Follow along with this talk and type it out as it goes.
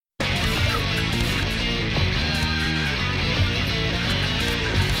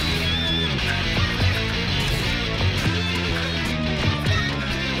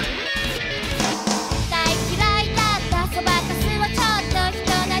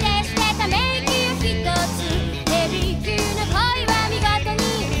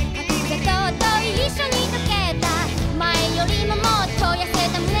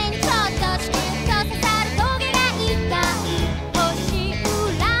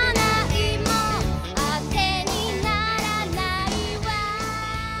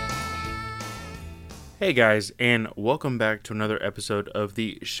Hey guys, and welcome back to another episode of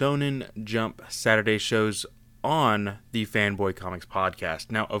the Shonen Jump Saturday shows on the Fanboy Comics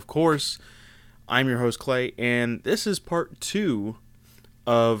podcast. Now, of course, I'm your host Clay, and this is part 2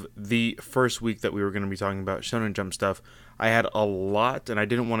 of the first week that we were going to be talking about Shonen Jump stuff. I had a lot, and I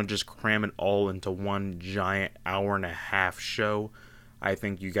didn't want to just cram it all into one giant hour and a half show. I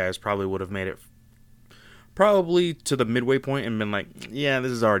think you guys probably would have made it probably to the midway point and been like, yeah,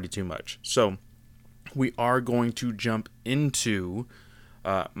 this is already too much. So we are going to jump into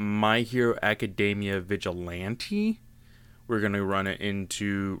My Hero Academia Vigilante. We're going to run it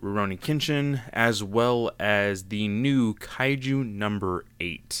into Rurouni Kenshin, as well as the new Kaiju number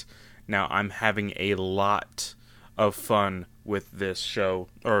 8. Now, I'm having a lot of fun with this show,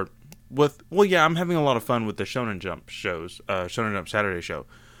 I'm having a lot of fun with the Shonen Jump shows, Shonen Jump Saturday show,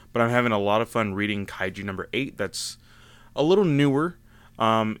 but I'm having a lot of fun reading Kaiju number 8. That's a little newer.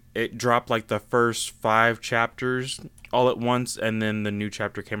 It dropped like the first 5 chapters all at once, and then the new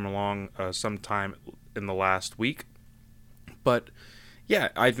chapter came along sometime in the last week. But yeah,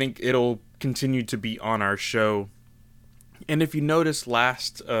 I think it'll continue to be on our show. And if you notice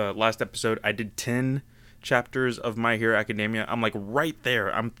last episode, I did 10 chapters of My Hero Academia. I'm like right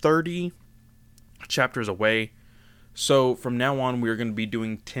there. I'm 30 chapters away. So from now on, we're going to be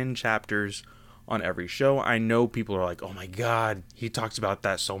doing 10 chapters on every show. I know people are like, oh my god, he talks about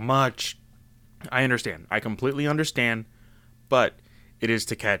that so much. I understand. I completely understand, but it is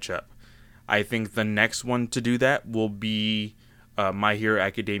to catch up. I think the next one to do that will be My Hero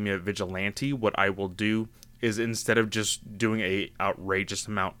Academia Vigilante. What I will do is, instead of just doing a outrageous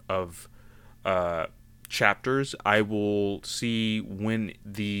amount of chapters, I will see when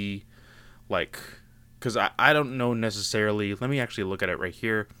the, because I don't know necessarily. Let me actually look at it right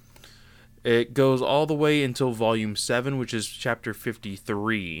here. It goes all the way until volume 7, which is chapter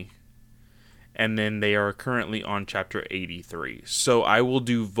 53. And then they are currently on chapter 83. So I will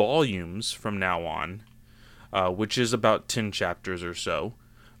do volumes from now on, which is about 10 chapters or so.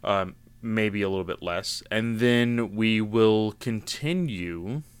 Maybe a little bit less. And then we will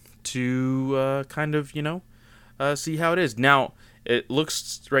continue to see how it is. Now, it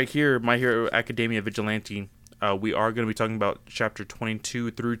looks right here, My Hero Academia Vigilante. We are going to be talking about chapter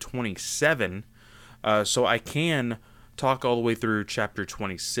 22 through 27. So I can talk all the way through chapter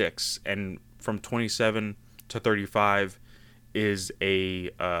 26. And from 27 to 35 is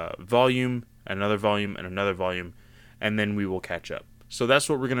a volume, another volume, and another volume. And then we will catch up. So that's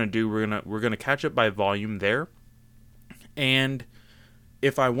what we're going to do. We're gonna catch up by volume there. And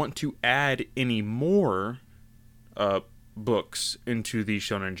if I want to add any more books into the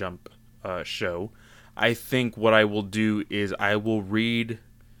Shonen Jump show, I think what I will do is I will read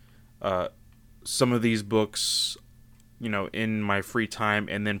some of these books, in my free time,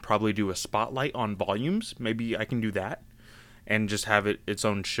 and then probably do a spotlight on volumes. Maybe I can do that and just have it its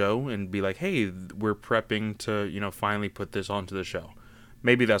own show and be like, hey, we're prepping to, finally put this onto the show.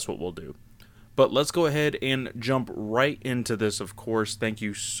 Maybe that's what we'll do. But let's go ahead and jump right into this, of course. Thank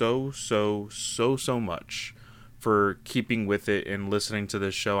you so much for keeping with it and listening to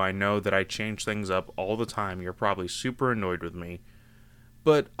this show. I know that I change things up all the time. You're probably super annoyed with me.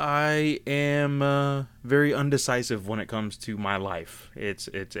 But I am very undecisive when it comes to my life. It's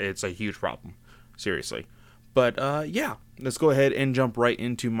a huge problem. Seriously. But yeah, let's go ahead and jump right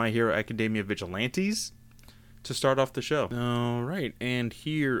into My Hero Academia Vigilantes to start off the show. Alright, and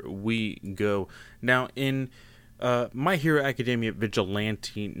here we go. Now, in My Hero Academia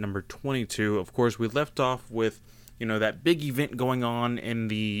Vigilante number 22, of course, we left off with, that big event going on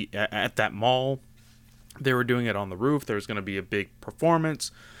at that mall. They were doing it on the roof. There was going to be a big performance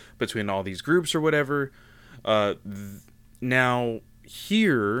between all these groups or whatever. Now,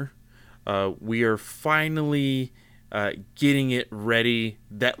 here, we are finally getting it ready.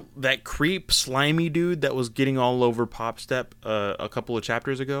 That creep slimy dude that was getting all over Pop Step a couple of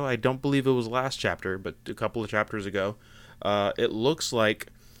chapters ago. I don't believe it was last chapter, but a couple of chapters ago. It looks like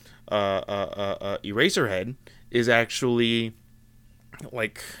Eraserhead is actually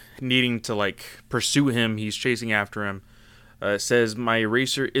needing to pursue him. He's chasing after him. Says my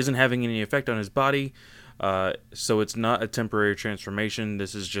eraser isn't having any effect on his body, so it's not a temporary transformation.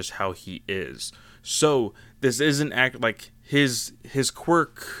 This is just how he is. So this isn't his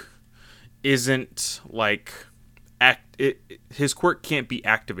quirk isn't his quirk can't be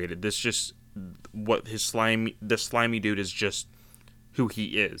activated. This just what the slimy dude is just who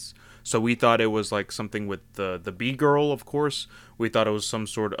he is. So we thought it was something with the bee girl, of course. We thought it was some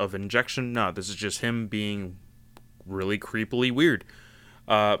sort of injection. No, this is just him being really creepily weird.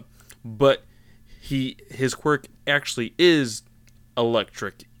 But his quirk actually is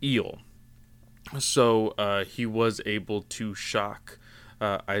Electric Eel. So he was able to shock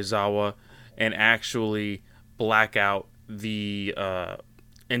Aizawa and actually black out the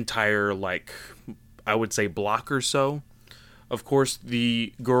entire, like, I would say block or so. Of course,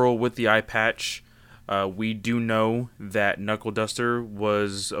 the girl with the eye patch, we do know that Knuckle Duster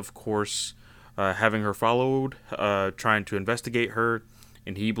was, of course, having her followed, trying to investigate her,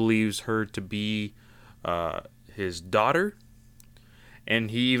 and he believes her to be his daughter.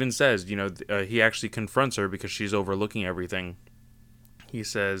 And he even says, he actually confronts her because she's overlooking everything. He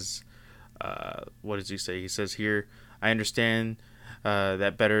says, what does he say? He says here, I understand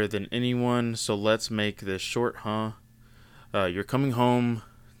that better than anyone, so let's make this short, huh? You're coming home,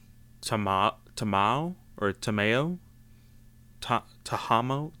 Tamao or Tameo?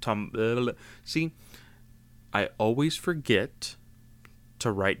 Tahamo? See, I always forget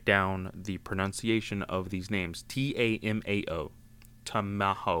to write down the pronunciation of these names. Tamao.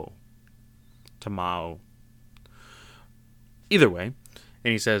 Tamaho. Tamao. Either way.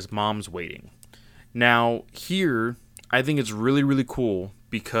 And he says, Mom's waiting. Now, here, I think it's really, really cool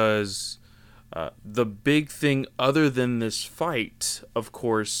because the big thing other than this fight, of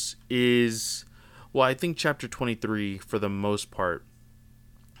course, is, well, I think chapter 23, for the most part,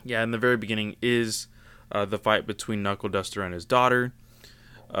 yeah, in the very beginning, is the fight between Knuckle Duster and his daughter.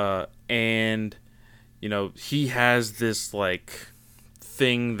 And, he has this, like,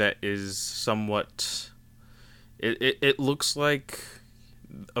 thing that is somewhat, it looks like,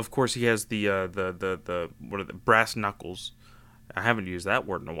 of course, he has the what are the brass knuckles. I haven't used that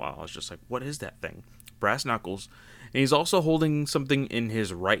word in a while. I was just like, what is that thing? Brass knuckles. And he's also holding something in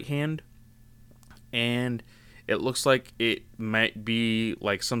his right hand, and it looks like it might be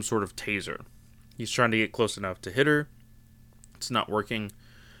like some sort of taser. He's trying to get close enough to hit her. It's not working.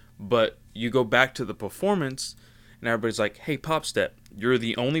 But you go back to the performance, and everybody's like, hey, Popstep, you're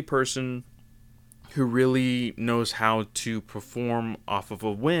the only person who really knows how to perform off of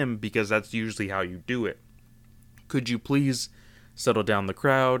a whim, because that's usually how you do it. Could you please settle down the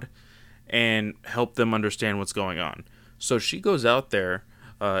crowd and help them understand what's going on? So she goes out there,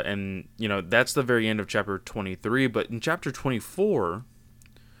 and, that's the very end of chapter 23. But in chapter 24,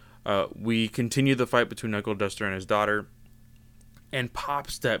 we continue the fight between Knuckle Duster and his daughter, and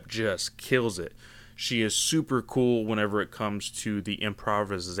Popstep just kills it. She is super cool whenever it comes to the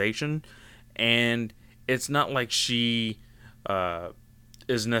improvisation, and it's not like she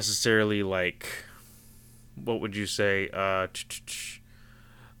is necessarily like, what would you say? I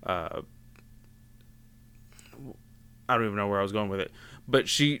don't even know where I was going with it, but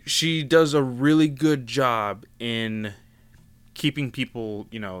she does a really good job in keeping people,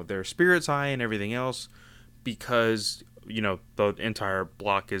 their spirits high and everything else, because the entire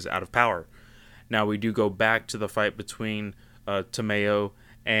block is out of power. Now we do go back to the fight between Tameo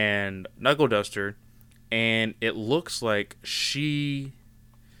and Knuckle Duster, and it looks like she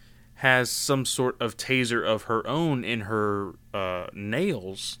has some sort of taser of her own in her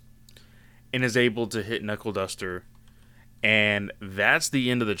nails and is able to hit Knuckle Duster. And that's the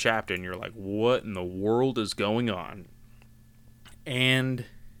end of the chapter, and you're like, what in the world is going on? And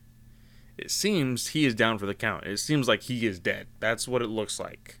it seems he is down for the count. It seems like he is dead. That's what it looks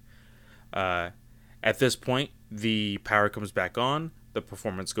like. At this point, the power comes back on. The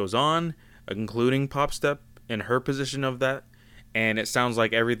performance goes on, including Popstep in her position of that. And it sounds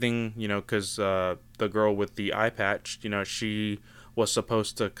like everything, because the girl with the eye patch, she was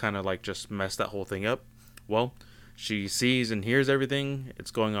supposed to kind of like just mess that whole thing up. Well, she sees and hears everything.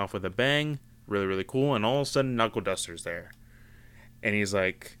 It's going off with a bang. Really, really cool. And all of a sudden, Knuckle Duster's there. And he's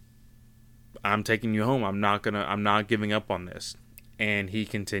like, I'm taking you home. I'm not giving up on this. And he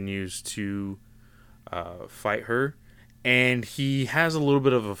continues to fight her. And he has a little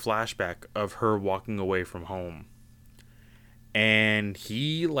bit of a flashback of her walking away from home. And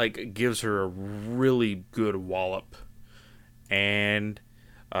he gives her a really good wallop. And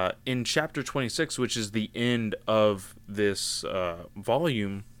in chapter 26, which is the end of this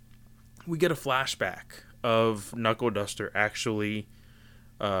volume, we get a flashback of Knuckle Duster actually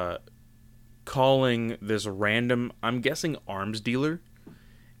calling this random, I'm guessing, arms dealer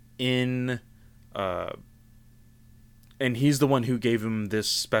in and he's the one who gave him this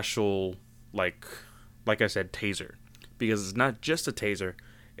special, like I said, taser. Because it's not just a taser,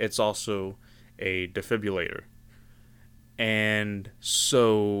 it's also a defibrillator. And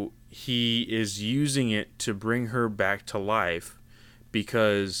so he is using it to bring her back to life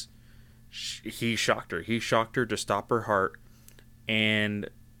because he shocked her. He shocked her to stop her heart. And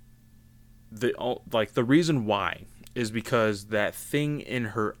the reason why is because that thing in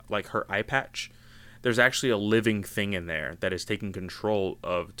her, her eye patch, there's actually a living thing in there that is taking control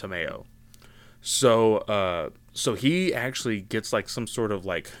of Tameo. So he actually gets like some sort of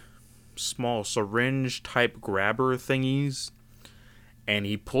like small syringe type grabber thingies, and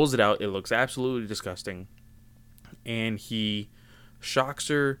he pulls it out. It looks absolutely disgusting. And he shocks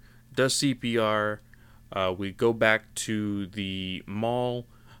her, does CPR. We go back to the mall.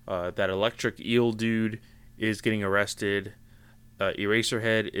 That electric eel dude is getting arrested.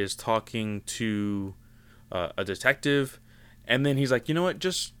 Eraserhead is talking to a detective, and then he's like, you know what,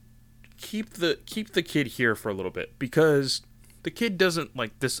 just keep the kid here for a little bit, because the kid doesn't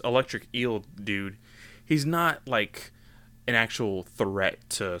like this electric eel dude. He's not like an actual threat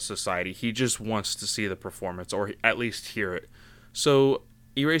to society. He just wants to see the performance, or at least hear it. So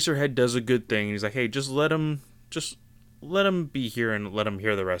Eraserhead does a good thing. He's like, hey, just let him be here and let him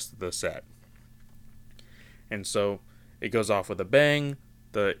hear the rest of the set. And so it goes off with a bang.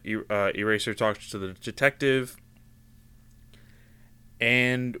 The Eraser talks to the detective,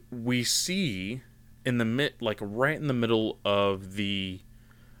 and we see in the like right in the middle of the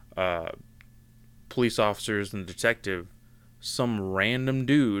uh, police officers and the detective, some random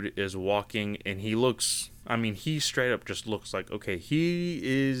dude is walking, and he looks. I mean, he straight up just looks like, okay, he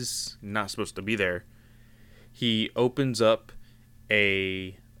is not supposed to be there. He opens up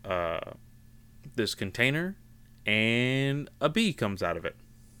a this container, and a bee comes out of it.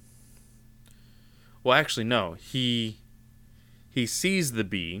 Well, actually, no. He sees the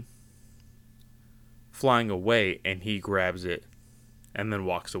bee flying away, and he grabs it and then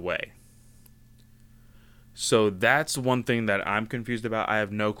walks away. So that's one thing that I'm confused about. I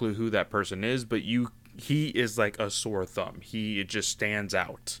have no clue who that person is, but he is like a sore thumb. It just stands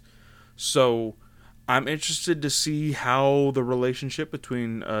out. So I'm interested to see how the relationship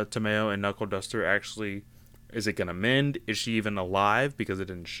between Tomeo and Knuckle Duster actually, is it gonna mend? Is she even alive? Because it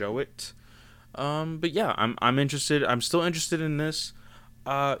didn't show it. But yeah, I'm interested. I'm still interested in this.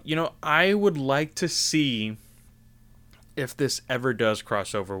 I would like to see if this ever does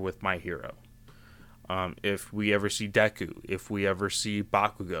cross over with My Hero. If we ever see Deku, if we ever see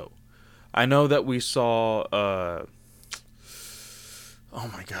Bakugo. I know that we saw, oh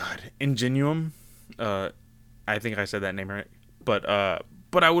my god, Ingenuum. I think I said that name right. But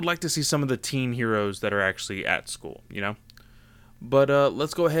I would like to see some of the teen heroes that are actually at school, you know? But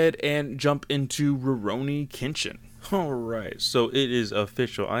let's go ahead and jump into Rurouni Kenshin. Alright, so it is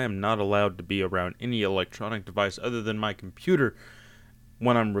official. I am not allowed to be around any electronic device other than my computer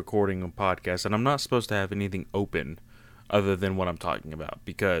when I'm recording a podcast, and I'm not supposed to have anything open other than what I'm talking about,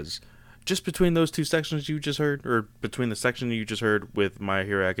 because just between those two sections you just heard, or between the section you just heard with My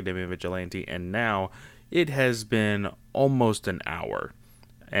Hero Academia Vigilante and now, it has been almost an hour,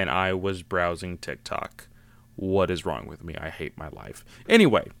 and I was browsing TikTok. What is wrong with me? I hate my life.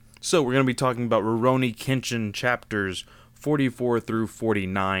 Anyway, so we're going to be talking about Rurouni Kenshin chapters 44 through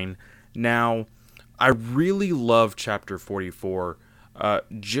 49. Now, I really love chapter 44,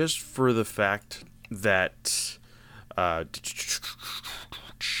 just for the fact that,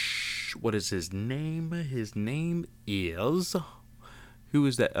 what is his name? His name is, who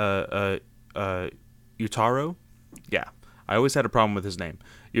is that? Yutaro? Yeah, I always had a problem with his name.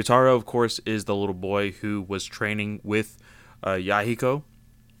 Yutaro, of course, is the little boy who was training with Yahiko,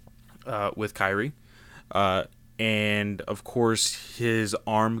 with Kairi. And, of course, his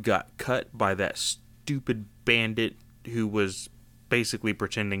arm got cut by that stupid bandit who was basically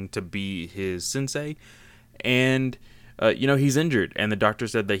pretending to be his sensei. And, he's injured. And the doctor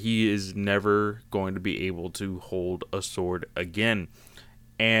said that he is never going to be able to hold a sword again.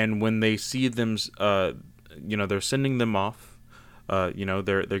 And when they see them, they're sending them off.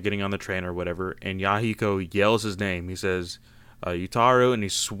 They're getting on the train or whatever, and Yahiko yells his name. He says, Utaru, and he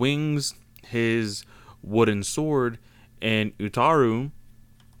swings his wooden sword, and Utaru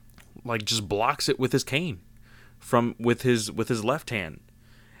like just blocks it with his cane with his left hand.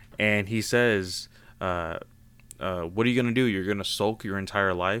 And he says, what are you gonna do? You're gonna sulk your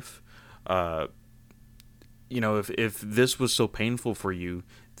entire life? If this was so painful for you,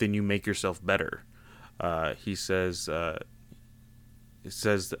 then you make yourself better. He says,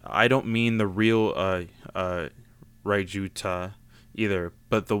 I don't mean the real Raijuta either,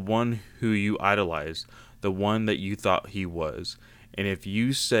 but the one who you idolize, the one that you thought he was. And if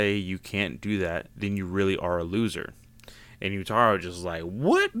you say you can't do that, then you really are a loser. And Yutaro just like,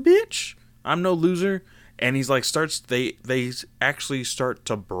 what, bitch? I'm no loser. And he's like, they actually start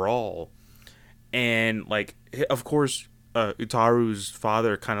to brawl. And like, of course, Utaru's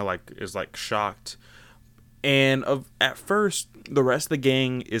father kind of like is like shocked. And at first, the rest of the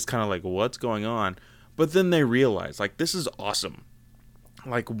gang is kind of like, what's going on? But then they realize, like, this is awesome.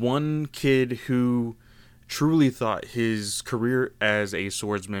 Like, one kid who truly thought his career as a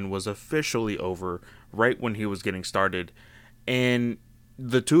swordsman was officially over right when he was getting started. And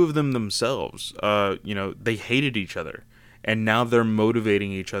the two of them themselves, they hated each other, and now they're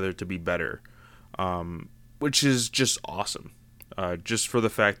motivating each other to be better, which is just awesome. Just for the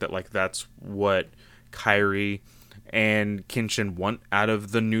fact that like that's what Kairi and Kenshin want out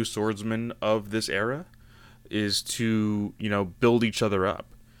of the new swordsmen of this era, is to build each other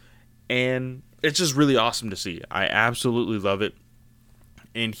up, and it's just really awesome to see. I absolutely love it,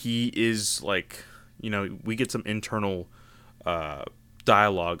 and he is like, we get some internal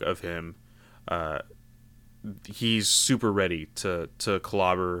dialogue of him. He's super ready to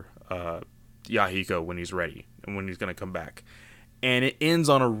clobber Yahiko when he's ready and when he's going to come back. And it ends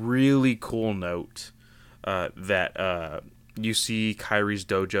on a really cool note that you see Kairi's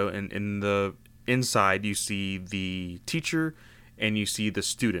dojo, and in the inside you see the teacher and you see the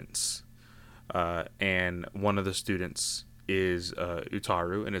students. And one of the students is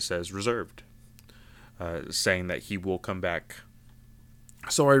Utaru, and it says reserved, saying that he will come back.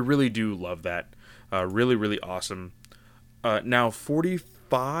 So I really do love that. Really, really awesome. Now,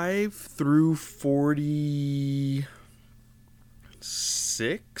 45 through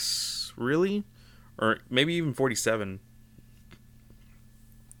 46, really? Or maybe even 47.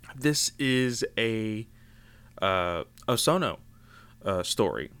 This is a Osono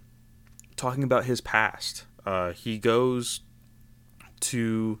story, talking about his past. He goes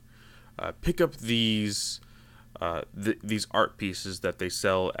to pick up these art pieces that they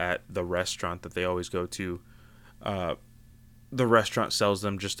sell at the restaurant that they always go to. The restaurant sells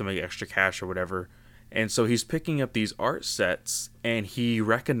them just to make extra cash or whatever. And so he's picking up these art sets, and he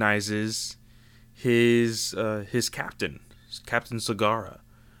recognizes his captain, Captain Sagara.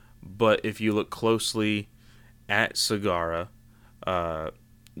 But if you look closely at Sagara,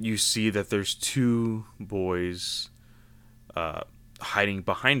 you see that there's two boys hiding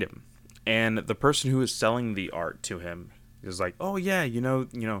behind him. And the person who is selling the art to him is like, oh yeah,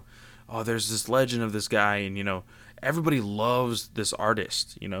 oh, there's this legend of this guy, and everybody loves this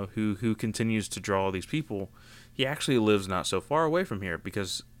artist, who continues to draw all these people. He actually lives not so far away from here,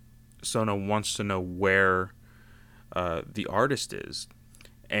 because Sono wants to know where the artist is.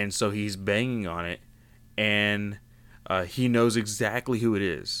 And so he's banging on it, and he knows exactly who it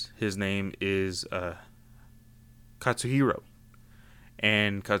is. His name is Katsuhiro.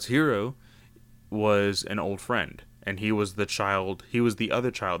 And Katsuhiro was an old friend, and he was the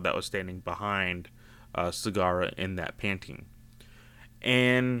other child that was standing behind Sagara in that painting.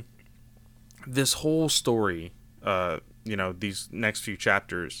 And this whole story, these next few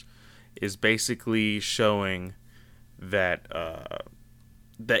chapters, is basically showing that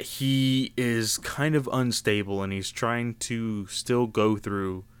that he is kind of unstable, and he's trying to still go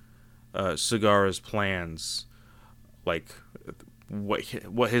through Sagara's plans, like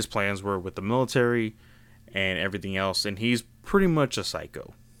what his plans were with the military and everything else. And he's pretty much a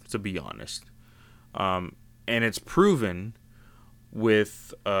psycho, to be honest. And it's proven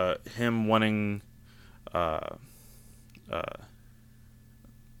with him wanting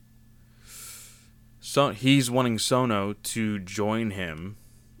so he's wanting Sono to join him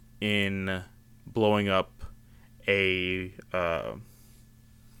in blowing up a I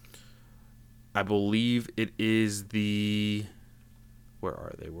believe it is the where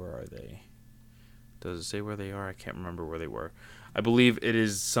are they? Does it say where they are? I can't remember where they were. I believe it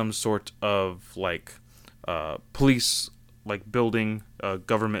is some sort of like police like building,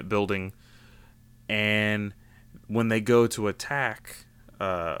 government building, and when they go to attack,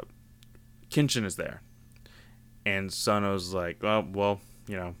 Kenshin is there, and Sono's like, oh well,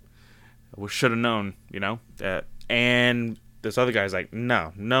 we should have known, and this other guy's like,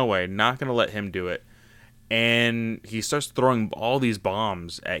 no way, not gonna let him do it. And he starts throwing all these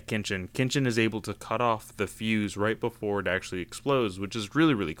bombs at Kenshin. Kenshin is able to cut off the fuse right before it actually explodes, which is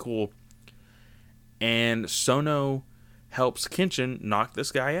really, really cool. And Sono helps Kenshin knock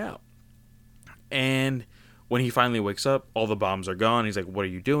this guy out. And when he finally wakes up, all the bombs are gone. He's like, what are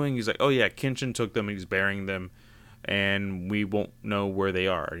you doing? He's like, oh yeah, Kenshin took them and he's burying them, and we won't know where they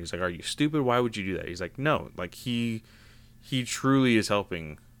are. And he's like, are you stupid? Why would you do that? He's like, no, like he truly is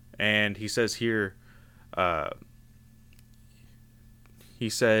helping. And he says here, he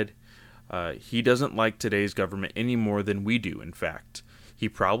said he doesn't like today's government any more than we do. In fact, he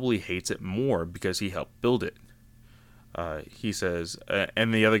probably hates it more because he helped build it. He says,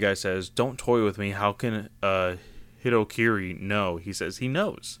 and the other guy says, don't toy with me. How can Hitokiri know? He says he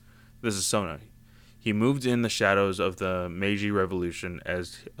knows. This is Sono. He moved in the shadows of the Meiji Revolution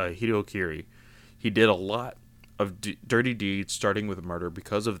as Hitokiri. He did a lot of dirty deeds, starting with murder.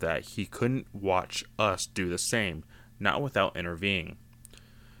 Because of that, he couldn't watch us do the same, not without intervening.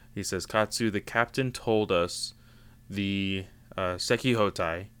 He says, Katsu, the captain, told us the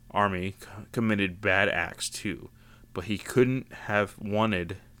Sekihotai army committed bad acts too, but he couldn't have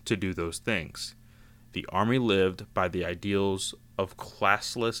wanted to do those things. The army lived by the ideals of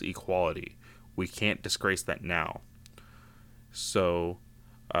classless equality. We can't disgrace that now. So,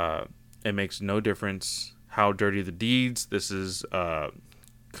 it makes no difference how dirty the deeds. This is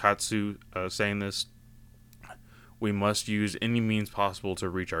Katsu saying this. We must use any means possible to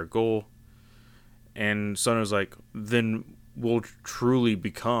reach our goal. And Sono's like, then we'll truly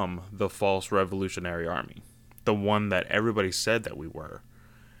become the false revolutionary army. The one that everybody said that we were.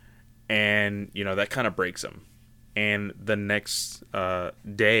 And, that kind of breaks him. And the next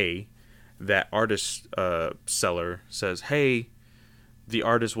day, that artist seller says, hey, the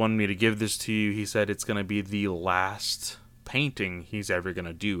artist wanted me to give this to you. He said it's going to be the last painting he's ever going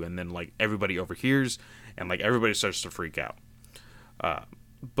to do. And then, everybody overhears, and, everybody starts to freak out.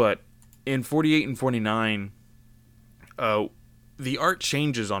 But in 48 and 49, the art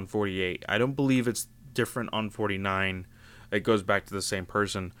changes on 48. I don't believe it's different on 49. It goes back to the same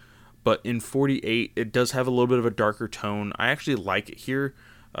person. But in 48, it does have a little bit of a darker tone. I actually like it here.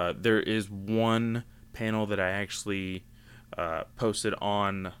 There is one panel that I actually posted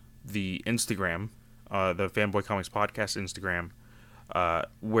on the Instagram, the Fanboy Comics Podcast Instagram,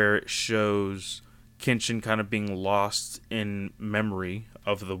 where it shows Kenshin kind of being lost in memory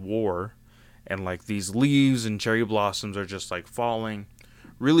of the war. And these leaves and cherry blossoms are just falling.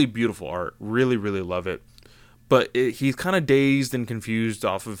 Really beautiful art. Really, really love it. But he's kind of dazed and confused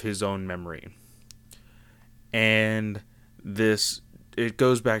off of his own memory. And it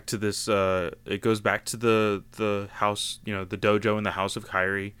goes back to this, it goes back to the house, the dojo in the house of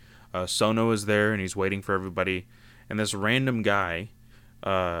Kairi. Sono is there and he's waiting for everybody. And this random guy,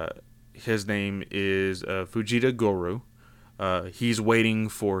 his name is Fujita Goru. He's waiting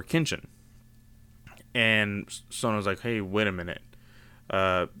for Kenshin. And Sono's like, hey, wait a minute.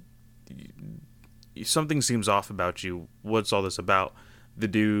 Something seems off about you. What's all this about? The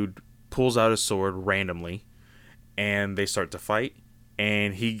dude pulls out his sword randomly, and they start to fight,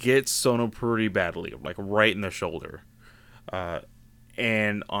 and he gets Sono pretty badly, right in the shoulder.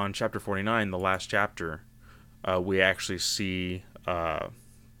 And on chapter 49, the last chapter, we actually see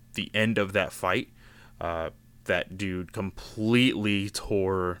the end of that fight. That dude completely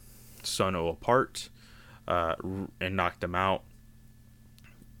tore Sono apart and knocked him out.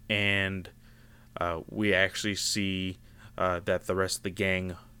 And we actually see that the rest of the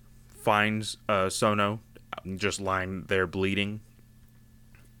gang finds Sono just lying there bleeding.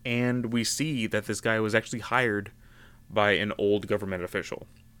 And we see that this guy was actually hired by an old government official.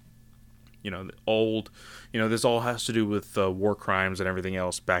 This all has to do with war crimes and everything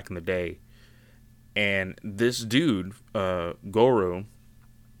else back in the day. And this dude, Goru,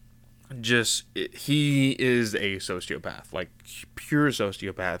 he is a sociopath, pure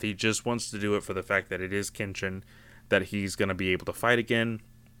sociopath. He just wants to do it for the fact that it is Kenshin, that he's going to be able to fight again.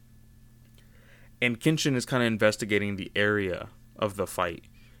 And Kenshin is kind of investigating the area of the fight,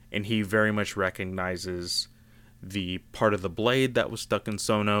 and he very much recognizes the part of the blade that was stuck in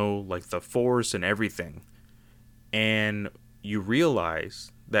Sono, the force and everything. And you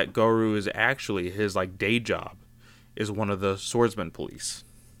realize that Goru is actually his day job is one of the swordsman police.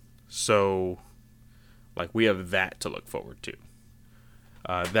 So, we have that to look forward to.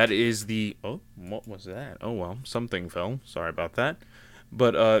 That is the... Oh, what was that? Oh, well, something fell. Sorry about that.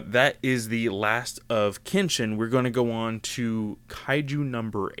 But that is the last of Kenshin. We're going to go on to Kaiju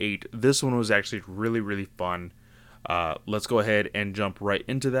number 8. This one was actually really, really fun. Let's go ahead and jump right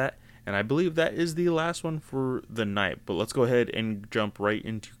into that. And I believe that is the last one for the night. But let's go ahead and jump right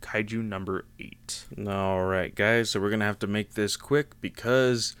into Kaiju number 8. Alright, guys. So we're going to have to make this quick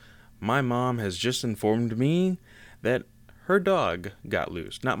because my mom has just informed me that her dog got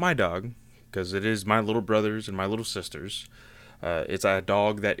loose. Not my dog, because it is my little brother's and my little sister's. It's a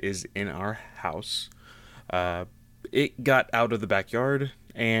dog that is in our house. It got out of the backyard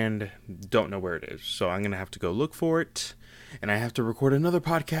and don't know where it is. So I'm going to have to go look for it. And I have to record another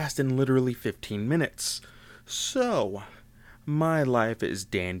podcast in literally 15 minutes. So, my life is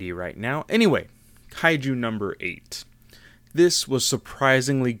dandy right now. Anyway, Kaiju number 8. This was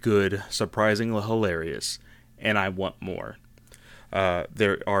surprisingly good, surprisingly hilarious, and I want more.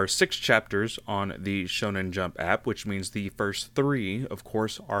 There are 6 chapters on the Shonen Jump app, which means the first 3, of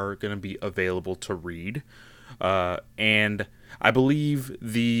course, are going to be available to read. And I believe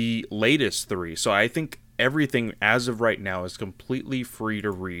the latest 3, so I think everything as of right now is completely free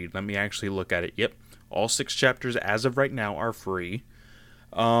to read. Let me actually look at it. Yep. All 6 chapters as of right now are free.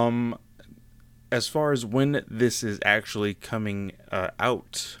 Um, as far as when this is actually coming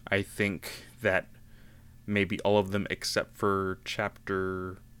out, I think that maybe all of them except for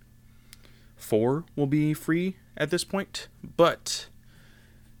chapter 4 will be free at this point. But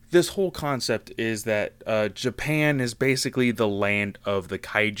this whole concept is that Japan is basically the land of the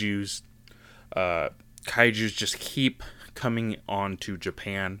kaijus. Kaijus just keep coming on to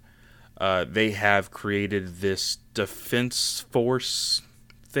Japan. They have created this defense force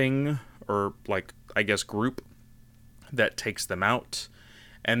thing, or like, I guess, group that takes them out.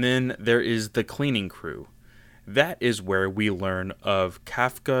 And then there is the cleaning crew. That is where we learn of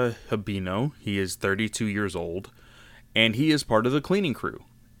Kafka Hibino. He is 32 years old, and he is part of the cleaning crew.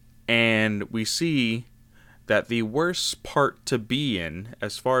 And we see that the worst part to be in,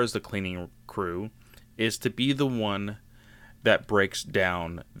 as far as the cleaning crew, is to be the one that breaks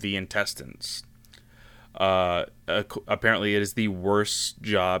down the intestines. Apparently, it is the worst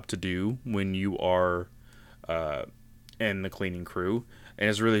job to do when you are in the cleaning crew. And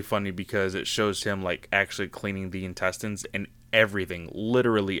it's really funny because it shows him like actually cleaning the intestines, and everything,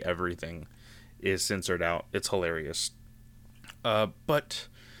 literally everything, is censored out. It's hilarious. But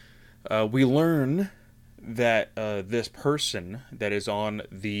we learn that this person that is on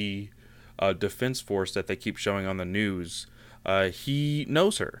the defense force that they keep showing on the news, he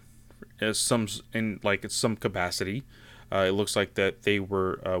knows her as some capacity. It looks like that they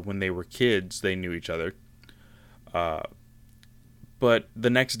were when they were kids, they knew each other. But the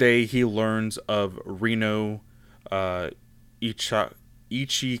next day, he learns of Reno Ichikawa.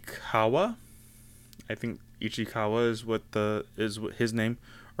 I think Ichikawa is his name,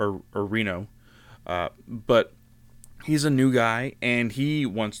 or Reno. But he's a new guy, and he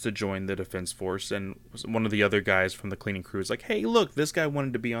wants to join the defense force. And one of the other guys from the cleaning crew is like, "Hey, look, this guy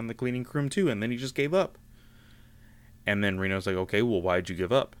wanted to be on the cleaning crew too, and then he just gave up." And then Reno's like, "Okay, well, why'd you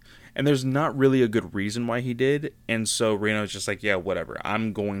give up?" And there's not really a good reason why he did. And so Reno's just like, "Yeah, whatever.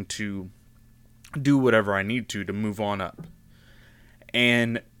 I'm going to do whatever I need to move on up."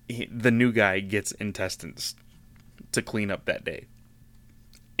 And the new guy gets intestines to clean up that day.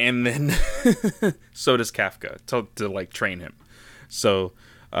 And then so does Kafka to like train him. So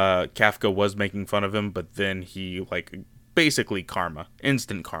Kafka was making fun of him, but then he like basically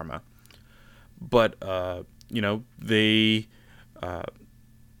instant karma. But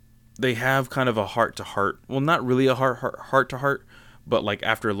they have kind of a heart to heart. Well, not really a heart to heart, but like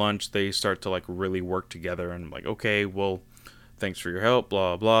after lunch they start to like really work together, and like, okay, well, thanks for your help,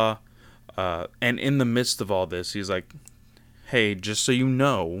 blah blah. And in the midst of all this, he's like, "Hey, just so you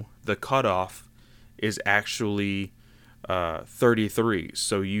know, the cutoff is actually 33,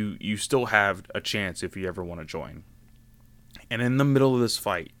 so you still have a chance if you ever want to join." And in the middle of this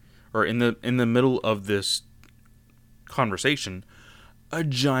fight, or in the middle of this conversation, a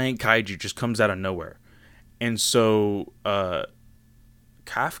giant kaiju just comes out of nowhere. And so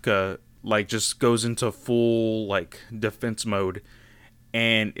Kafka like just goes into full like defense mode,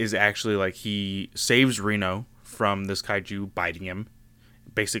 and is actually like, he saves Reno from this kaiju biting him,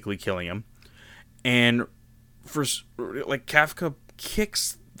 basically killing him. And for like, Kafka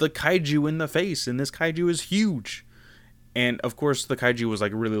kicks the kaiju in the face, and this kaiju is huge. And of course the kaiju was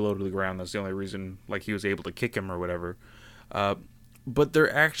like really low to the ground. That's the only reason like he was able to kick him or whatever. But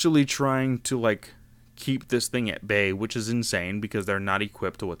they're actually trying to like keep this thing at bay, which is insane because they're not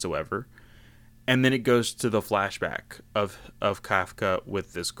equipped whatsoever. And then it goes to the flashback of Kafka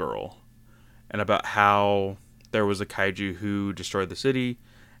with this girl, and about how there was a kaiju who destroyed the city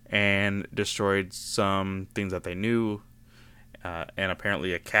and destroyed some things that they knew, and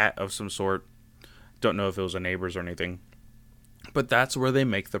apparently a cat of some sort. Don't know if it was a neighbor's or anything. But that's where they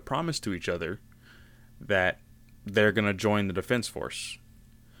make the promise to each other that they're going to join the defense force.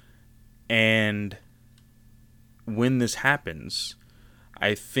 And when this happens,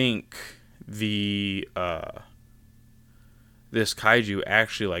 I think this kaiju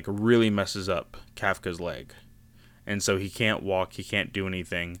actually like really messes up Kafka's leg. And so he can't walk, he can't do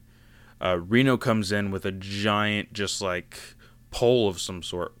anything. Reno comes in with a giant just like pole of some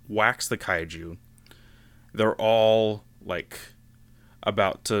sort, whacks the kaiju. They're all like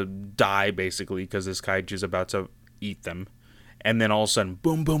about to die basically because this kaiju is about to eat them. And then all of a sudden,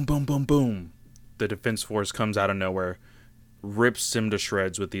 boom, boom, boom, boom, boom, the defense force comes out of nowhere, rips him to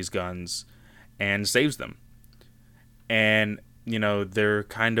shreds with these guns, and saves them. And they're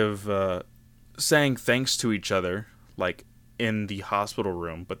kind of saying thanks to each other, like in the hospital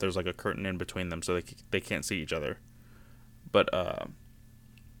room, but there's like a curtain in between them, so they can't see each other. But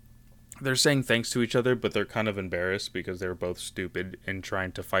they're saying thanks to each other, but they're kind of embarrassed because they're both stupid and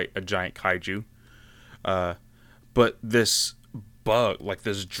trying to fight a giant kaiju. Uh, but this bug, like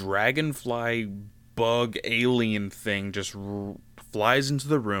this dragonfly bug alien thing, just flies into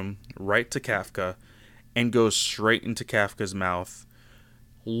the room right to Kafka and goes straight into Kafka's mouth,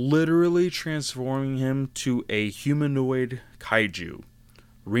 literally transforming him to a humanoid kaiju.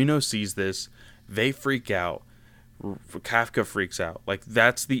 Reno sees this. They freak out. Kafka freaks out. Like,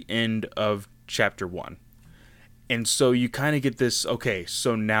 that's the end of chapter 1. And so you kind of get this, okay,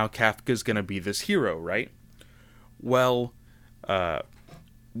 so now Kafka's going to be this hero, right? Well,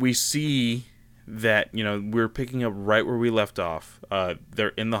 we see that, we're picking up right where we left off. They're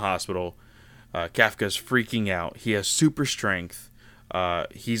in the hospital. Kafka's freaking out. He has super strength.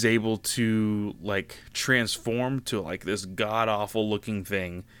 He's able to, like, transform to, like, this god-awful looking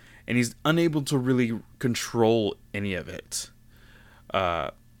thing. And he's unable to really control any of it.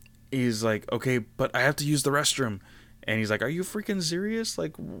 He's like, okay, but I have to use the restroom. And he's like, are you freaking serious?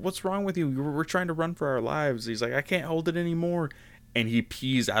 Like, what's wrong with you? We're trying to run for our lives. He's like, I can't hold it anymore. And he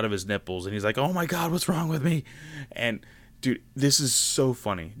pees out of his nipples. And he's like, oh my God, what's wrong with me? And dude, this is so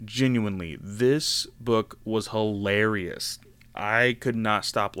funny. Genuinely, this book was hilarious. I could not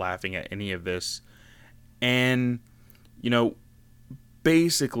stop laughing at any of this. And,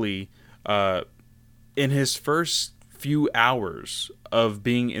 basically, in his first few hours of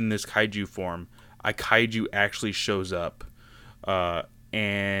being in this kaiju form, a kaiju actually shows up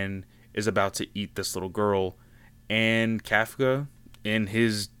and is about to eat this little girl. And Kafka, in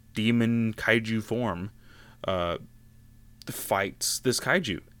his demon kaiju form, fights this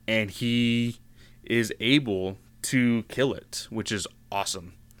kaiju. And he is able to kill it, which is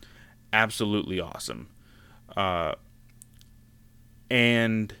awesome. Absolutely awesome.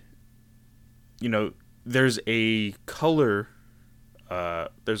 And, there's a color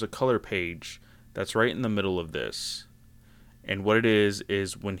page that's right in the middle of this. And what it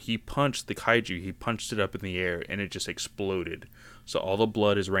is when he punched the kaiju, he punched it up in the air and it just exploded. So all the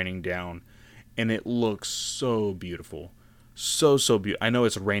blood is raining down and it looks so beautiful. So beautiful. I know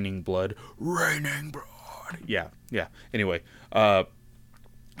it's raining blood. Raining blood. Yeah. Anyway,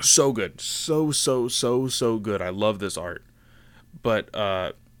 so good. So good. I love this art.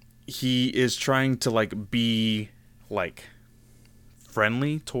 But he is trying to, like, be, like,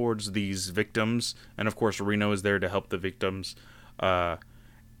 friendly towards these victims, and of course Reno is there to help the victims, and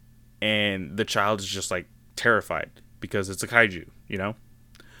the child is just, like, terrified because it's a kaiju,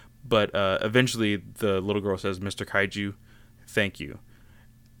 but eventually the little girl says, Mr. Kaiju, thank you,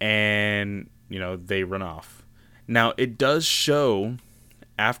 and they run off. Now it does show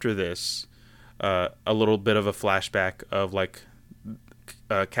after this a little bit of a flashback of, like,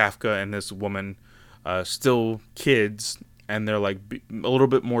 Kafka and this woman still kids, and they're, like, a little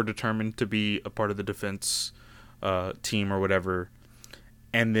bit more determined to be a part of the defense team or whatever.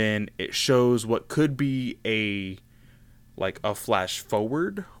 And then it shows what could be a flash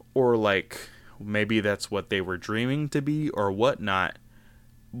forward, or, like, maybe that's what they were dreaming to be or whatnot.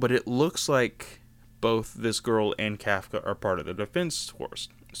 But it looks like both this girl and Kafka are part of the defense force,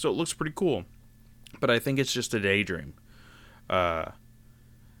 so it looks pretty cool. But I think it's just a daydream. But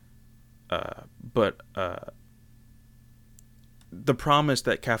the promise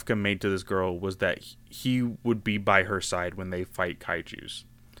that Kafka made to this girl was that he would be by her side when they fight kaijus.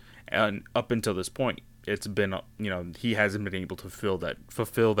 And up until this point, it's been, he hasn't been able to fulfill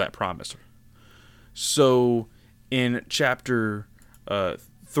that promise. So in chapter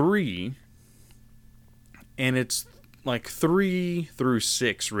 3, and it's like 3 through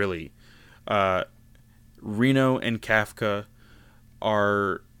 6 really, Reno and Kafka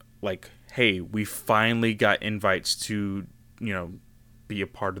are like, hey, we finally got invites to, be a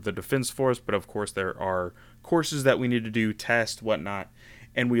part of the defense force, but of course there are courses that we need to do, test, whatnot,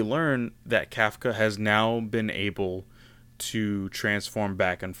 and we learn that Kafka has now been able to transform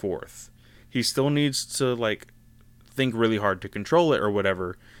back and forth. He still needs to, like, think really hard to control it or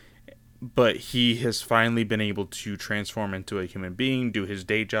whatever, but he has finally been able to transform into a human being, do his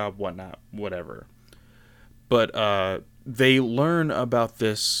day job, whatnot, whatever. But they learn about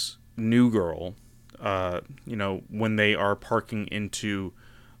this new girl, when they are parking into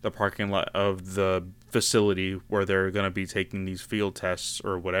the parking lot of the facility where they're going to be taking these field tests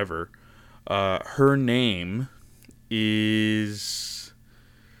or whatever. Her name is...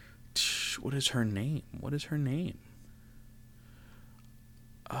 What is her name?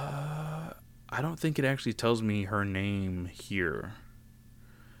 I don't think it actually tells me her name here.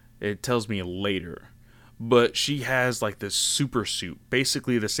 It tells me later. But she has, like, this super suit.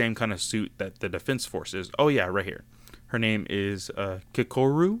 Basically the same kind of suit that the Defense Force is. Oh, yeah, right here. Her name is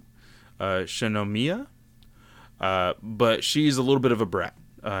Kikoru Shinomiya. But she's a little bit of a brat.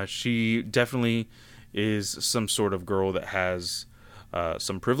 She definitely is some sort of girl that has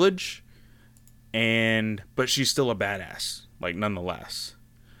some privilege, but she's still a badass, like, nonetheless.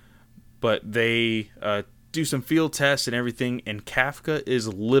 But they do some field tests and everything, and Kafka is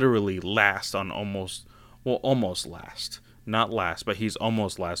literally last on almost last. Not last, but he's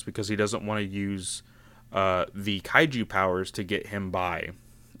almost last because he doesn't want to use the kaiju powers to get him by,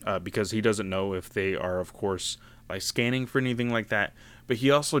 because he doesn't know if they are, of course, like scanning for anything like that. But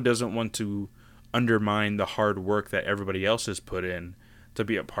he also doesn't want to undermine the hard work that everybody else has put in to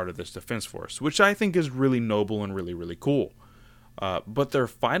be a part of this defense force, which I think is really noble and really, really cool. But their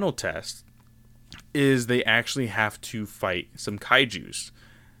final test is they actually have to fight some kaijus.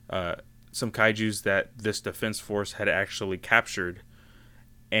 Some kaijus that this defense force had actually captured.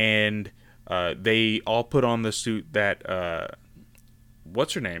 And they all put on the suit that...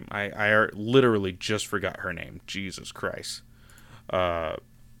 what's her name? I literally just forgot her name. Jesus Christ. The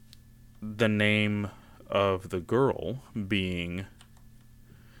name of the girl being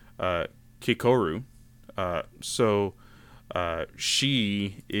Kikoru. So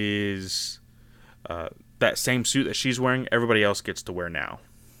she is that same suit that she's wearing, everybody else gets to wear now.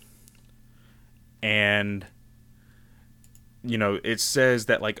 And, you know, it says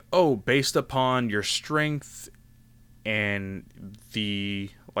that, like, oh, based upon your strength and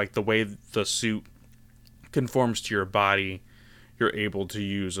the way the suit conforms to your body, you're able to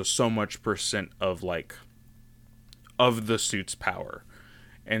use so much percent of the suit's power.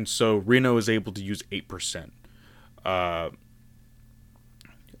 And so Reno is able to use 8%.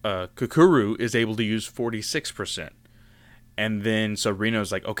 Kukuru is able to use 46%. And then so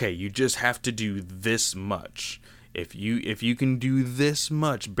Reno's like, okay, you just have to do this much. If you can do this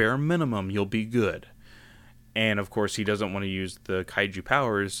much, bare minimum, you'll be good. And of course, he doesn't want to use the kaiju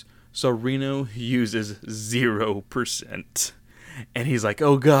powers, so Reno uses 0%. And he's like,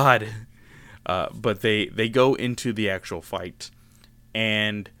 oh god. But they go into the actual fight.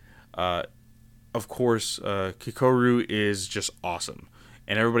 And of course, Kikoru is just awesome.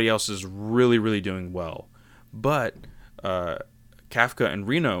 And everybody else is really, really doing well. But Kafka and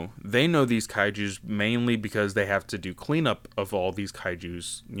Reno, they know these kaijus mainly because they have to do cleanup of all these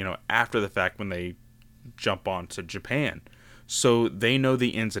kaijus, you know, after the fact when they jump on to Japan. So they know the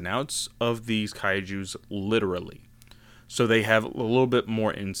ins and outs of these kaijus literally. So they have a little bit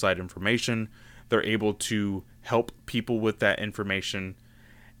more inside information. They're able to help people with that information.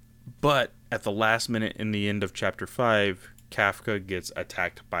 But at the last minute in the end of chapter 5, Kafka gets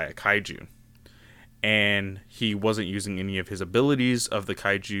attacked by a kaiju. And he wasn't using any of his abilities of the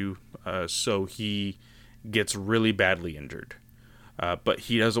kaiju, so he gets really badly injured. But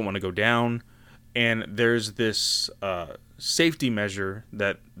he doesn't want to go down. And there's this safety measure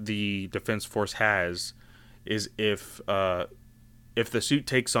that the Defense Force has, is if the suit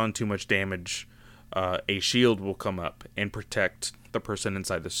takes on too much damage, a shield will come up and protect the person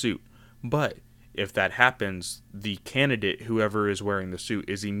inside the suit. But if that happens, the candidate, whoever is wearing the suit,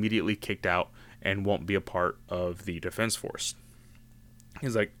 is immediately kicked out and won't be a part of the Defense Force.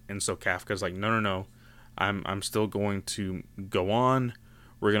 He's like, and so Kafka's like, no, I'm still going to go on.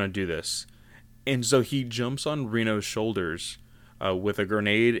 We're gonna do this. And so he jumps on Reno's shoulders with a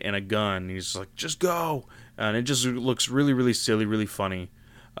grenade and a gun. He's like, just go. And it just looks really, really silly, really funny.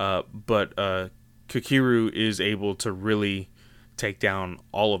 But Kikiru is able to really take down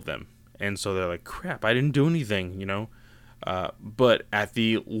all of them. And so they're like, crap, I didn't do anything, you know. But at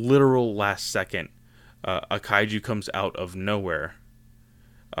the literal last second, a kaiju comes out of nowhere.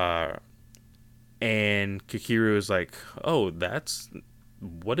 And Kikiru is like, oh,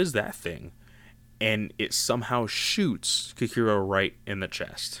 what is that thing? And it somehow shoots Kikiru right in the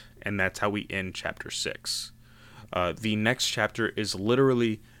chest. And that's how we end chapter 6. The next chapter is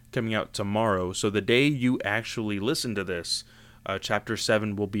literally coming out tomorrow. So the day you actually listen to this, chapter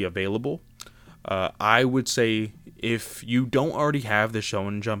 7 will be available. I would say if you don't already have the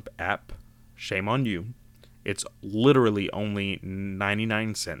Shonen Jump app, shame on you. It's literally only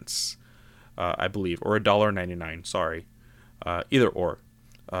 99 cents, I believe, or $1.99, sorry. Either or.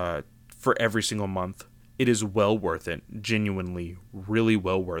 For every single month. It is well worth it. Genuinely, really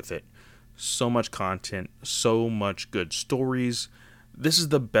well worth it. So much content, so much good stories. This is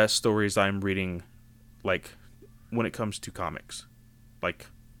the best stories I'm reading, like, when it comes to comics. Like,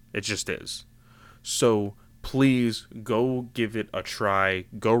 it just is. So, please, go give it a try.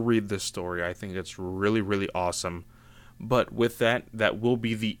 Go read this story. I think it's really, really awesome. But with that will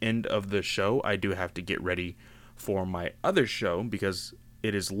be the end of the show. I do have to get ready for my other show, because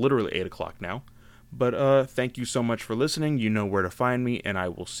it is literally 8 o'clock now. But thank you so much for listening. You know where to find me, and I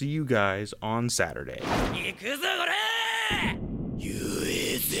will see you guys on Saturday.